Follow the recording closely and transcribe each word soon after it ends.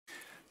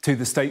To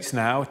the States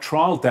now, a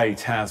trial date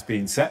has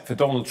been set for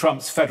Donald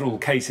Trump's federal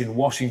case in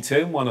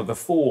Washington, one of the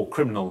 4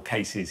 criminal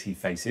cases he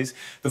faces.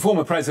 The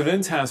former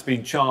president has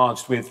been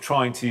charged with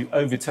trying to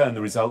overturn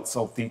the results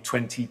of the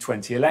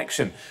 2020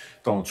 election.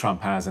 Donald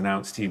Trump has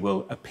announced he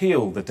will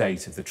appeal the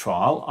date of the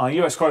trial. Our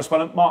US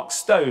correspondent Mark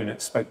Stone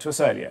spoke to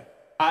us earlier.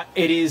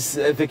 It is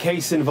the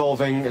case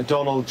involving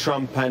Donald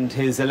Trump and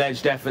his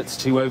alleged efforts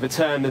to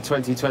overturn the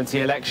 2020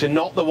 election,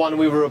 not the one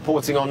we were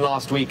reporting on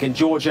last week in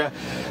Georgia.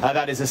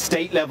 That is a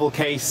state-level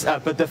case,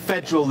 but the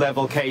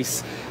federal-level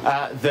case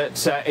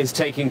that is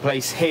taking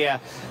place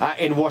here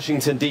in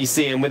Washington,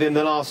 D.C. And within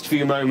the last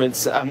few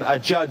moments, a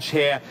judge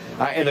here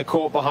in the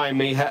court behind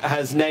me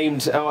has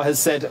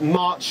said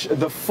March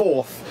the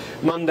 4th,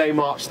 Monday,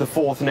 March the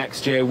 4th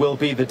next year will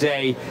be the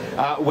day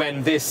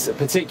when this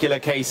particular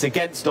case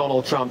against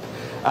Donald Trump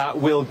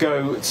will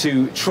go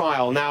to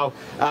trial. Now,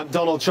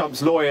 Donald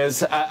Trump's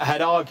lawyers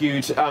had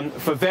argued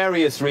for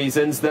various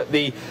reasons that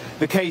the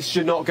case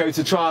should not go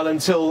to trial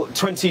until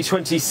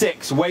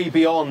 2026, way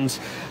beyond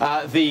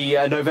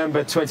the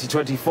November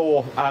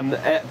 2024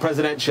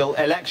 presidential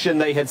election.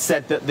 They had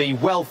said that the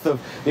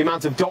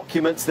amount of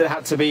documents that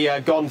had to be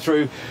gone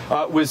through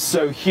was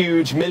so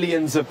huge,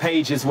 millions of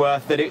pages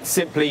worth, that it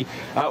simply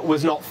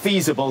was not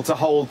feasible to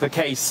hold the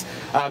case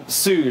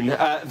soon.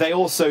 They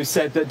also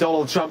said that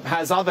Donald Trump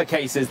has other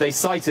cases. They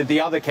cited the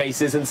other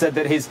cases and said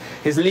that his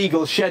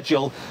legal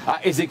schedule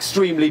is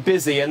extremely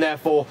busy, and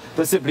therefore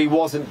there simply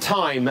wasn't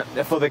time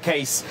for the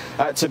case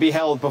to be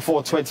held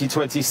before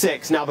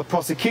 2026. Now, the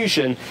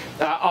prosecution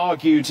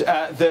argued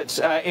that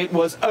it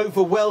was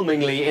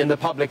overwhelmingly in the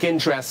public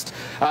interest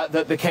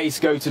that the case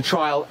go to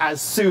trial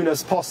as soon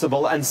as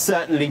possible, and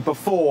certainly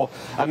before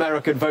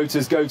American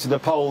voters go to the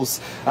polls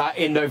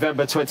in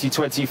November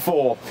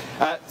 2024.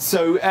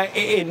 So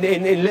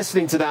in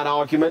listening to that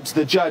argument,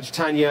 the judge,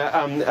 Tanya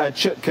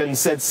Chutkan,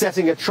 said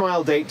setting a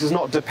trial date does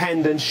not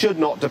depend and should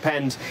not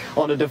depend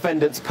on a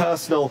defendant's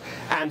personal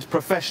and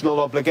professional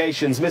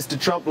obligations. Mr.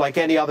 Trump, like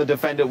any other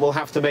defendant, will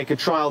have to make a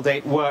trial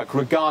date work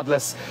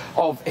regardless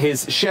of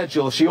his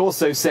schedule. She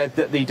also said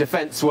that the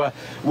defense were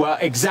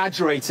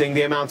exaggerating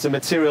the amount of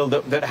material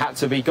that had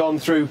to be gone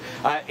through.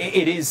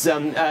 It is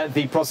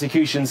the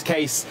prosecution's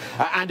case,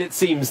 and it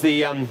seems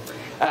the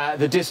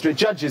district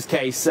judge's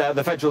case,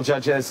 the federal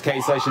judge's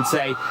case, I should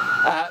say,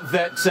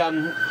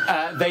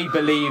 that they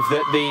believe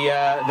that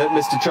that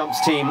Mr.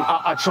 Trump's team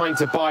are trying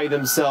to buy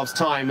themselves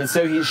time, and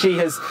so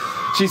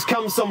she's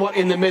come somewhat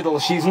in the middle.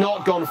 She's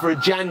not gone for a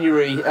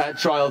January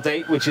trial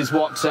date, which is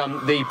what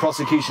the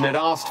prosecution had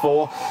asked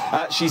for.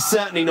 She's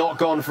certainly not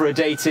gone for a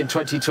date in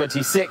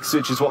 2026,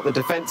 which is what the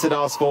defense had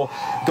asked for.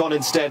 Gone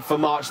instead for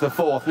March the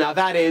 4th. Now,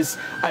 that is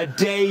a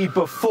day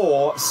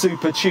before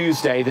Super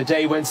Tuesday, the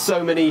day when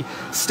so many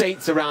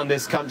states around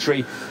this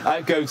country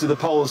go to the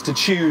polls to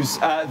choose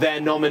their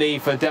nominee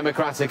for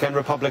Democratic and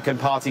Republican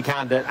Party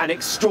candidate. An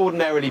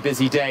extraordinarily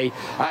busy day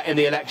in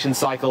the election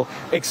cycle.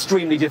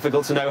 Extremely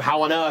difficult to know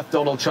how on earth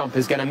Donald Trump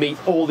is going to meet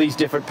all these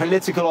different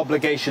political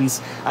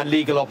obligations and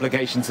legal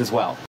obligations as well.